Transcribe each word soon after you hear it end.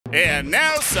And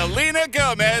now Selena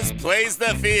Gomez plays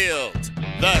the field.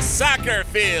 The soccer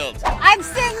field. I'm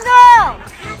single!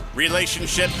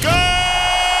 Relationship goals!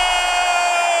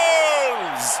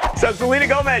 So Selena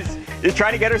Gomez is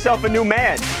trying to get herself a new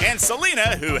man. And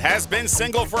Selena, who has been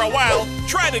single for a while,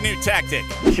 tried a new tactic.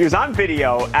 She was on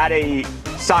video at a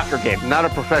soccer game. Not a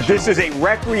professional. This is a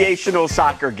recreational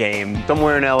soccer game.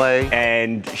 Somewhere in LA.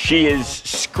 And she is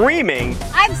screaming,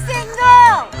 I'm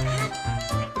single!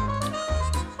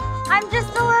 I'm just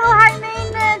a little high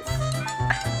maintenance.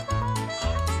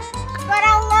 But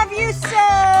I'll love you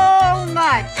so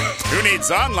much. Who needs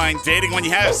online dating when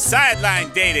you have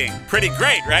sideline dating? Pretty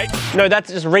great, right? No, that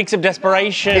just reeks of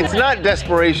desperation. It's not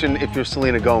desperation if you're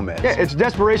Selena Gomez. Yeah, it's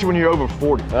desperation when you're over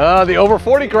 40. The over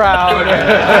 40 crowd.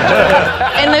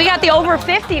 And we got the over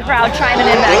 50 crowd chiming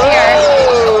in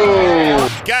back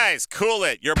here. Guys, cool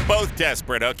it. You're both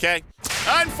desperate, okay?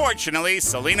 Unfortunately,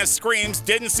 Selena's screams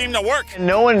didn't seem to work.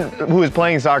 No one who was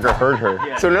playing soccer heard her.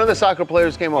 Yeah. So none of the soccer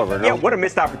players came over, no? yeah, what a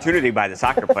missed opportunity by the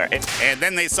soccer player. And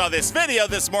then they saw this video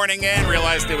this morning and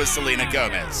realized it was Selena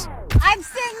Gomez. I'm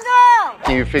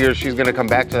single! You figure she's gonna come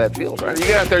back to that field, right? You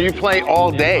get out there, you play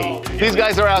all day. These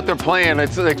guys are out there playing,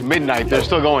 it's like midnight, they're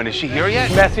still going. Is she here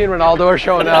yet? Messi and Ronaldo are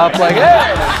showing up like,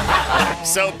 hey!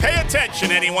 So pay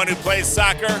attention, anyone who plays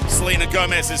soccer. Selena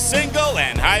Gomez is single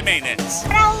and high maintenance.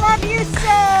 But I'll love you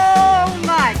so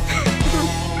much.